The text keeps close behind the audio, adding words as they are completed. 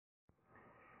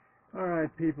Alright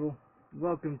people,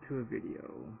 welcome to a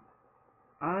video.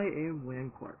 I am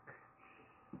Wayne Clark.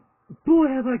 Boy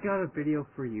have I got a video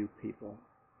for you people.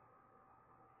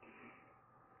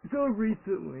 So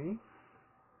recently,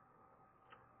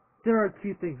 there are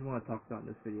two things I want to talk about in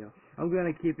this video. I'm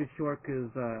going to keep it short because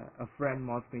a friend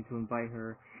wants me to invite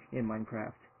her in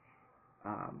Minecraft.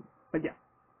 But yeah,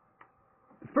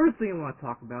 the first thing I want to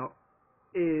talk about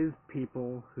is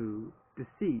people who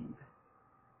deceive.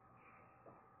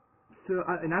 So,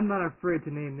 and I'm not afraid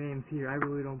to name names here, I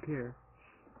really don't care.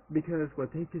 Because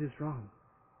what they did is wrong.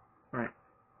 Right.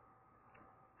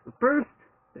 The first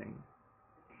thing,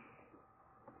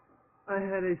 I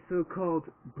had a so-called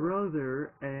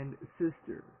brother and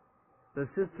sister. The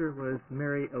sister was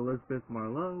Mary Elizabeth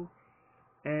Marlowe,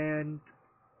 and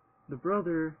the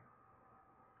brother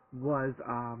was,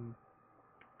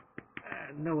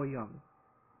 Noah Young.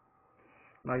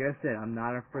 Like I said, I'm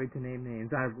not afraid to name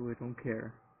names, I really don't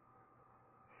care.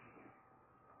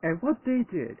 And what they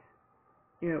did,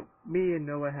 me and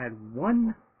Noah had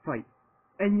one fight,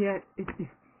 and yet,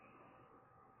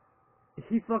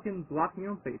 he fucking blocked me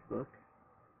on Facebook,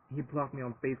 he blocked me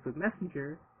on Facebook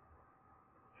Messenger,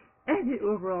 and he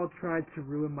overall tried to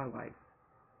ruin my life.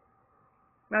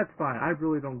 That's fine, I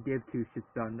really don't give two shits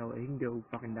about Noah, he can go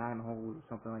fucking die in a hole or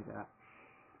something like that.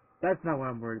 That's not what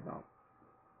I'm worried about.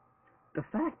 The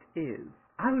fact is,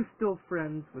 I was still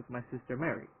friends with my sister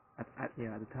Mary, at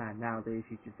the time. Nowadays,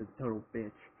 she's just a total bitch.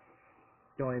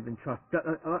 Don't even trust.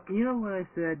 You know when I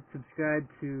said subscribe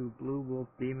to Blue Wolf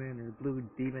Demon or Blue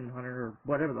Demon Hunter or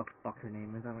whatever the fuck her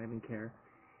name is, I don't even care.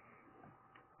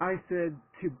 I said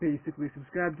to basically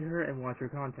subscribe to her and watch her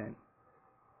content.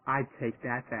 I take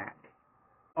that back.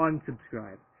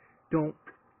 Unsubscribe. Don't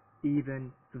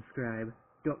even subscribe.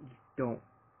 Don't.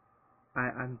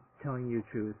 I'm telling you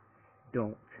the truth.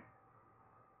 Don't.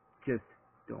 Just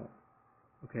don't.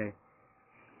 Okay?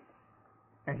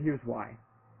 And here's why.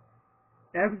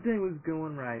 Everything was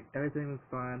going right. Everything was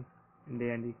fine and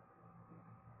dandy.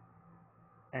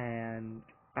 And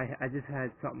I just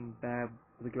had something bad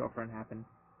with a girlfriend happen.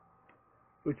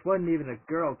 Which wasn't even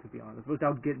a girl, to be honest. Which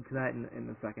I'll get into that in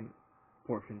the second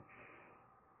portion.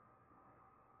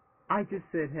 I just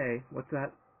said, hey, what's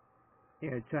that?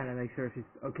 Trying to make sure she's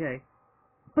okay.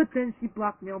 But then she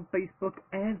blocked me on Facebook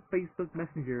and Facebook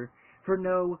Messenger for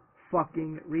no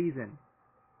fucking reason.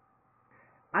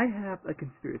 I have a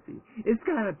conspiracy. It's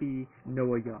gotta be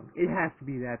Noah Young. It has to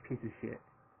be that piece of shit.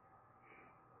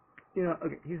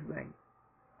 Okay, here's the thing.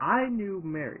 I knew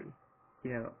Mary.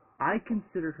 I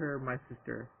considered her my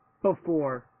sister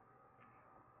before,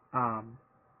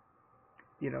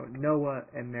 Noah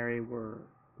and Mary were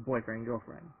boyfriend and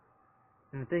girlfriend.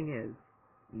 And the thing is,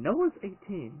 Noah's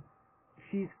 18.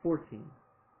 She's 14.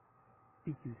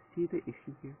 Do you see the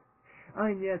issue here? I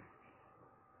mean, yes,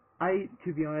 I,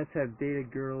 to be honest, have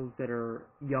dated girls that are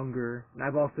younger, and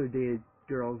I've also dated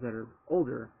girls that are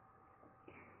older.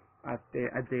 I've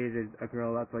dated a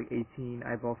girl that's like 18.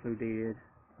 I've also dated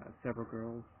several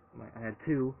girls. I had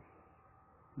two.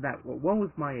 One was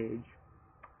my age,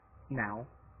 now,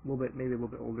 maybe a little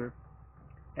bit older,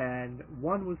 and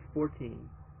one was 14.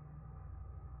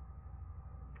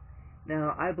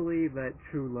 Now, I believe that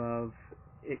true love,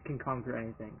 it can conquer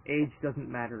anything. Age doesn't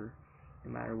matter,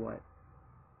 no matter what.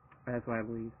 That's what I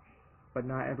believe. But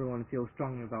not everyone feels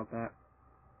strongly about that.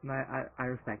 And I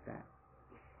respect that.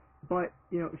 But,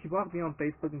 she blocked me on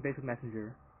Facebook and Facebook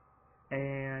Messenger.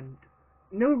 And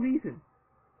no reason.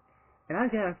 And I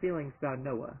got feelings about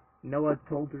Noah. Noah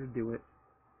told her to do it.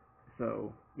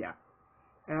 So, yeah.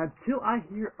 And until I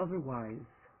hear otherwise,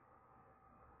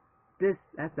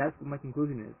 that's what my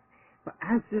conclusion is. But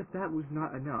as if that was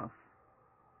not enough,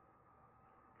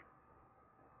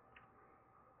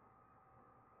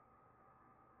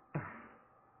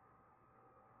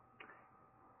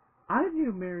 I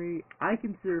knew Mary, I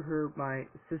consider her my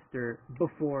sister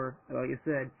before, like I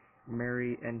said,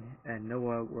 Mary and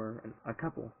Noah were a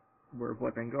couple, were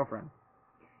boyfriend and girlfriend.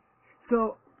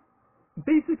 So,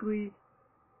 basically,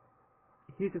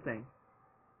 here's the thing.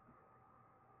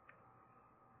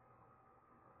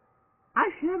 I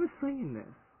should have a say in this.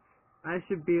 I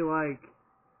should be like,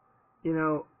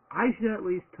 I should at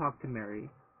least talk to Mary,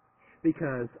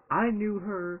 because I knew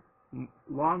her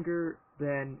longer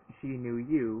than she knew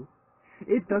you.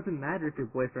 It doesn't matter if you're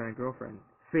boyfriend or girlfriend.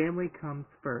 Family comes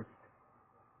first.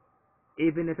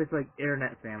 Even if it's like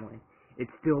internet family, it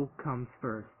still comes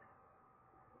first.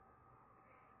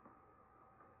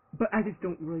 But I just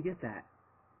don't really get that.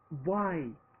 Why?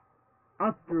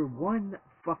 After one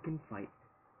fucking fight,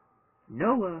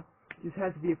 Noah just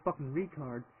has to be a fucking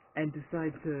retard and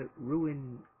decide to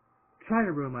try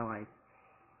to ruin my life.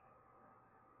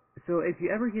 So if you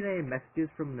ever get any messages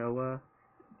from Noah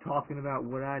talking about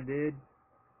what I did,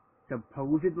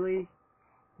 supposedly,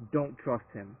 don't trust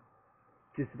him.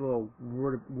 Just a little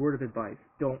word of advice.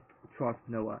 Don't trust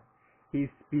Noah. He's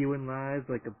spewing lies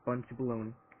like a bunch of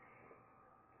baloney.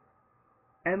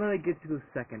 And then I get to the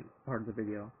second part of the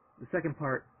video. The second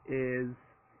part is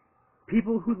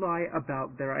people who lie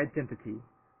about their identity.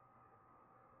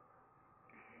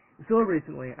 So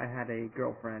recently I had a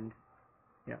girlfriend.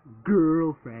 Yeah,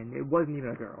 girlfriend. It wasn't even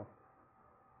a girl.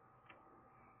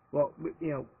 Well,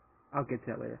 I'll get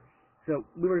to that later. So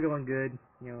we were going good.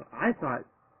 I thought,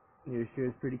 she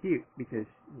was pretty cute because,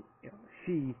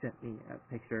 she sent me a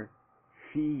picture.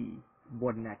 She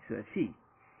wasn't actually a she.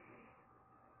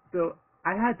 So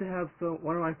I had to have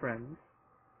one of my friends.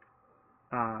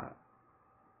 I'm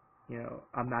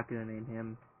not gonna name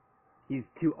him. He's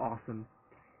too awesome.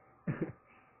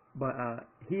 But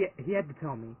he had to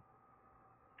tell me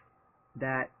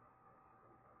that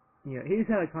he just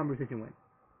had a conversation with,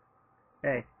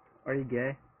 hey, are you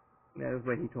gay? That's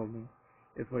what he told me.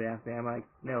 That's what he asked me. I'm like,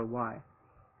 no, why?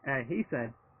 And he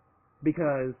said,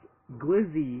 because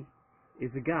Glizzy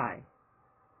is a guy.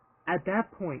 At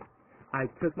that point, I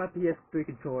took my PS3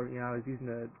 controller, I was using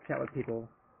to chat with people.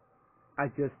 I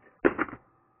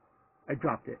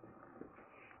dropped it.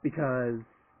 Because,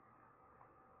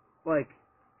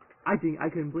 I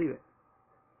couldn't believe it.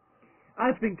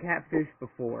 I've been catfished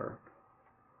before.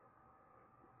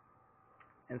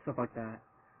 And stuff like that.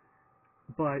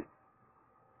 But,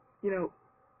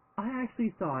 I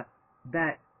actually thought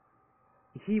that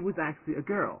he was actually a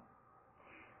girl.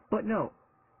 But no.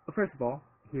 First of all,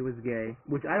 he was gay,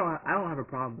 which I don't have a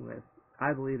problem with.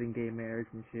 I believe in gay marriage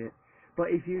and shit. But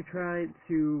if you try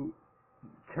to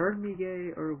turn me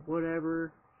gay or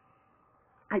whatever,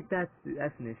 that's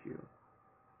an issue.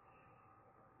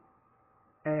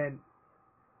 And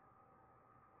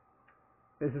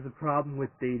this is a problem with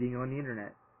dating on the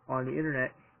internet. On the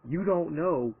internet, you don't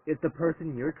know if the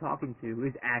person you're talking to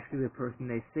is actually the person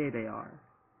they say they are.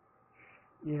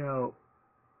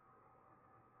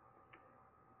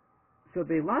 So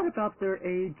they lied about their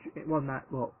age,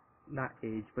 not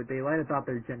age, but they lied about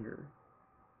their gender.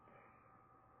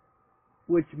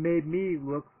 Which made me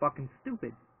look fucking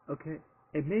stupid, okay?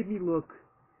 It made me look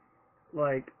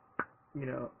like,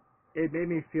 it made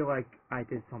me feel like I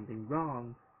did something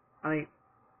wrong.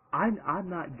 I'm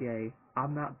not gay.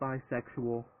 I'm not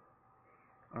bisexual.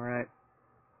 Alright?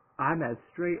 I'm as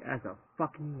straight as a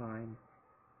fucking line.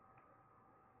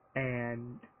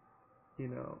 And,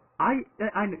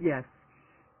 yes,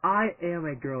 I am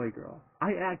a girly girl.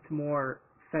 I act more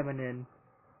feminine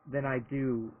than I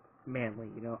do manly,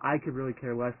 I could really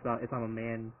care less about if I'm a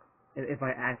man, if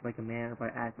I act like a man, if I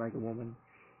act like a woman.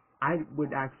 I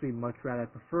would actually much rather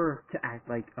prefer to act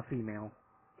like a female.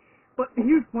 But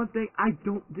here's one thing I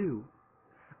don't do.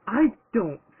 I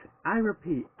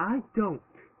repeat, I don't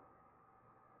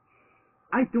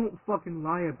fucking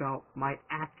lie about my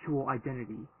actual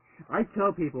identity. I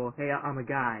tell people, hey, I'm a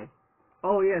guy.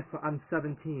 Oh yes, I'm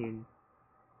 17.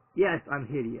 Yes, I'm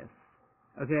hideous.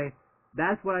 Okay?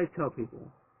 That's what I tell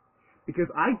people. Because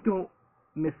I don't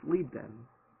mislead them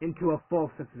into a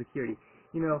false sense of security.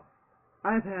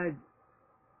 I've had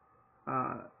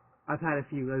a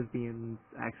few lesbians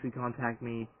actually contact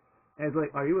me, and it's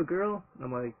like, are you a girl? And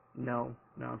I'm like, no,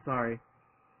 sorry.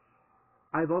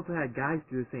 I've also had guys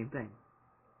do the same thing.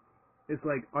 It's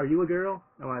like, are you a girl?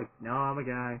 I'm like, no, I'm a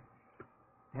guy.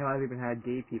 Hell, I've even had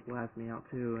gay people ask me out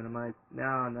too, and I'm like,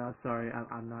 no, sorry,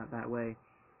 I'm not that way.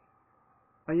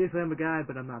 Yes, I'm a guy,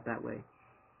 but I'm not that way.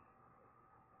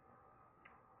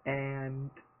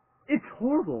 And it's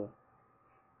horrible.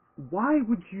 Why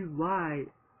would you lie?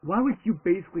 Why would you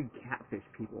basically catfish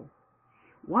people?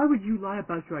 Why would you lie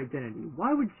about your identity?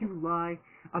 Why would you lie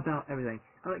about everything?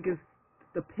 Because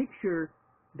the picture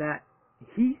that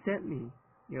he sent me,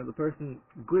 the person,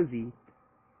 Glizzy,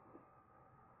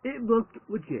 it looked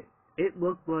legit. It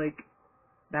looked like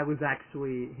that was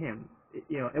actually him.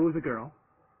 It was a girl.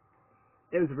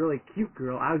 It was a really cute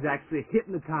girl. I was actually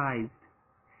hypnotized.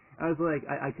 I was like,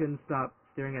 I couldn't stop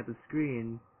staring at the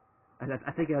screen.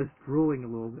 I think I was drooling a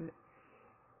little bit.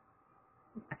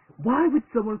 Why would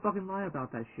someone fucking lie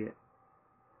about that shit?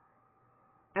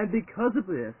 And because of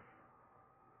this,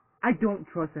 I don't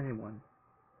trust anyone.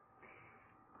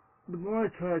 The more I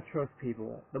try to trust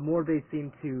people, the more they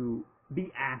seem to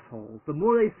be assholes. The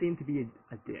more they seem to be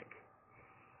a dick.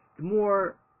 The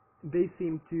more they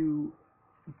seem to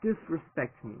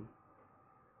disrespect me.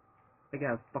 I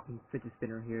got a fucking fidget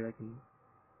spinner here I can...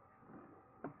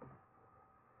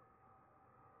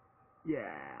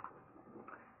 Yeah.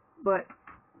 But,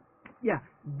 yeah,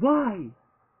 why?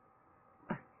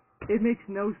 It makes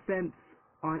no sense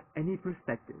on any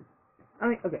perspective. I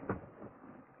mean, okay.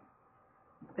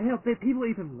 Hell, people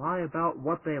even lie about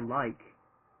what they like.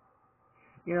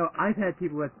 You know, I've had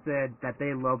people that said that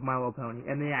they love My Little Pony,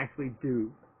 and they actually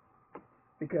do.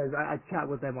 Because I chat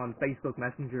with them on Facebook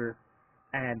Messenger,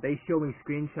 and they show me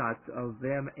screenshots of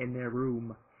them in their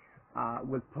room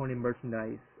with pony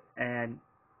merchandise, and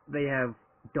they have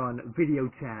done video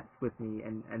chats with me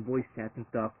and voice chats and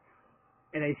stuff,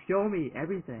 and they show me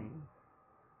everything.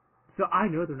 So I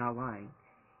know they're not lying.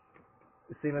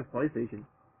 The same as PlayStation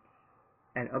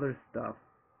and other stuff.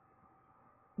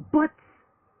 But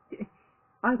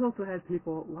I've also had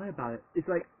people lie about it. It's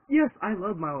like, yes, I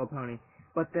love My Little Pony,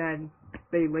 but then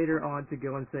they later on to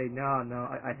go and say, no,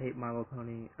 I hate My Little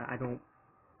Pony. I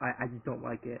just don't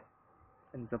like it,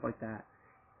 and stuff like that.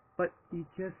 But you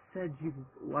just said you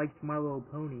liked My Little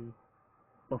Pony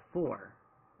before.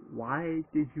 Why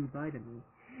did you lie to me?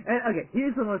 And okay,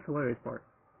 here's the most hilarious part.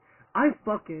 I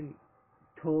fucking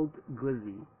told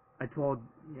Glizzy, I told,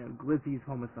 Glizzy's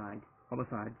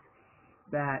homicides,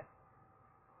 that,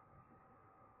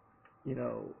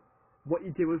 what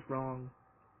you did was wrong,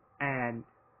 and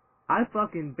I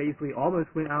fucking basically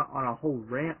almost went out on a whole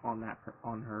rant on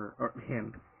her, or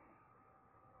him.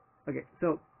 Okay,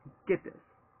 so, get this.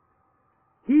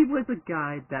 He was a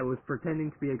guy that was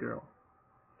pretending to be a girl.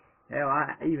 Hell,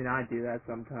 even I do that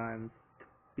sometimes,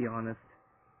 to be honest.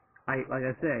 Like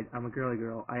I said, I'm a girly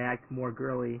girl. I act more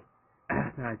girly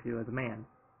than I do as a man.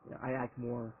 I act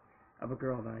more of a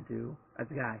girl than I do as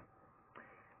a guy.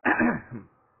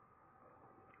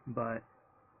 But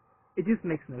it just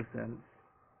makes no sense.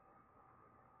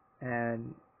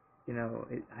 And,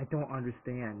 I don't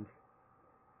understand.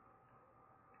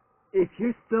 If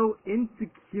you're so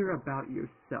insecure about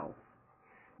yourself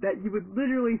that you would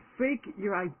literally fake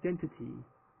your identity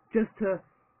just to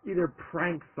either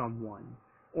prank someone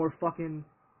or fucking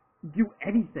do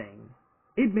anything,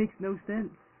 it makes no sense.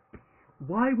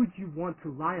 Why would you want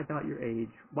to lie about your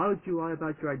age? Why would you lie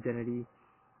about your identity?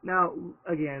 Now,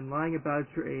 again, lying about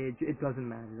your age, it doesn't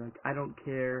matter. Like, I don't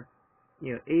care.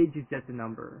 Age is just a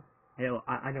number. Hell,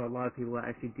 I know a lot of people that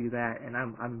actually do that, and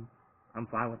I'm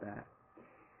fine with that.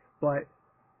 But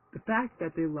the fact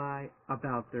that they lie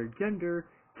about their gender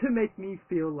to make me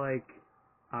feel like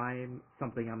I'm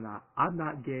something I'm not. I'm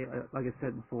not gay, like I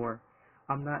said before.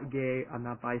 I'm not gay. I'm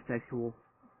not bisexual.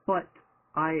 But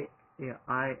I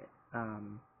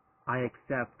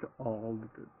accept all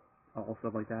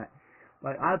stuff like that.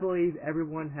 Like, I believe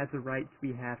everyone has the right to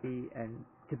be happy and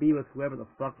to be with whoever the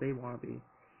fuck they want to be.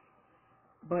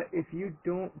 But if you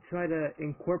don't try to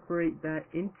incorporate that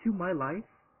into my life,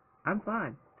 I'm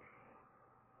fine.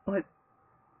 But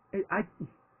I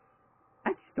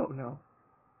just don't know.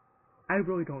 I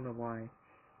really don't know why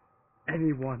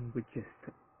anyone would just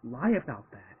lie about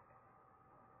that.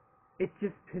 It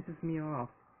just pisses me off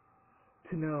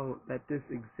to know that this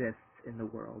exists in the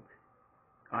world.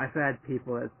 I've had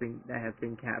people that have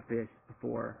been catfished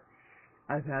before.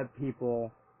 I've had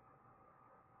people,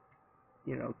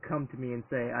 come to me and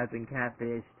say I've been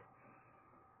catfished,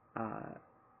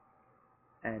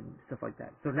 and stuff like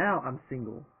that. So now I'm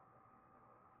single.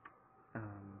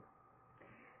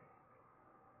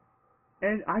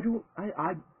 And I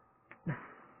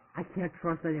can't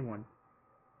trust anyone.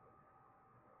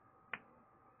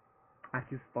 I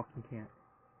just fucking can't.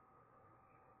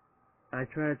 I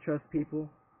try to trust people,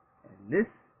 and this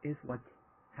is what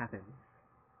happens.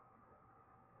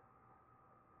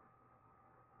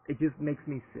 It just makes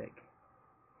me sick.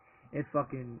 It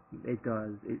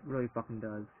does. It really fucking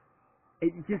does.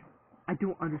 I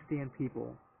don't understand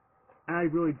people. I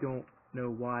really don't know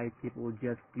why people would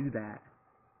just do that.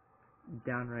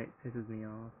 Downright pisses me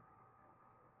off.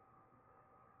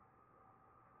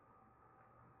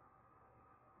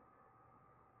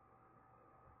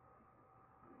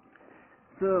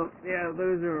 So, yeah,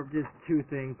 those are just two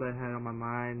things I had on my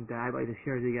mind that I'd like to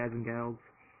share with you guys and gals.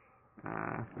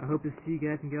 I hope to see you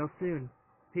guys and gals soon.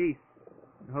 Peace.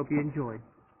 I hope you enjoyed.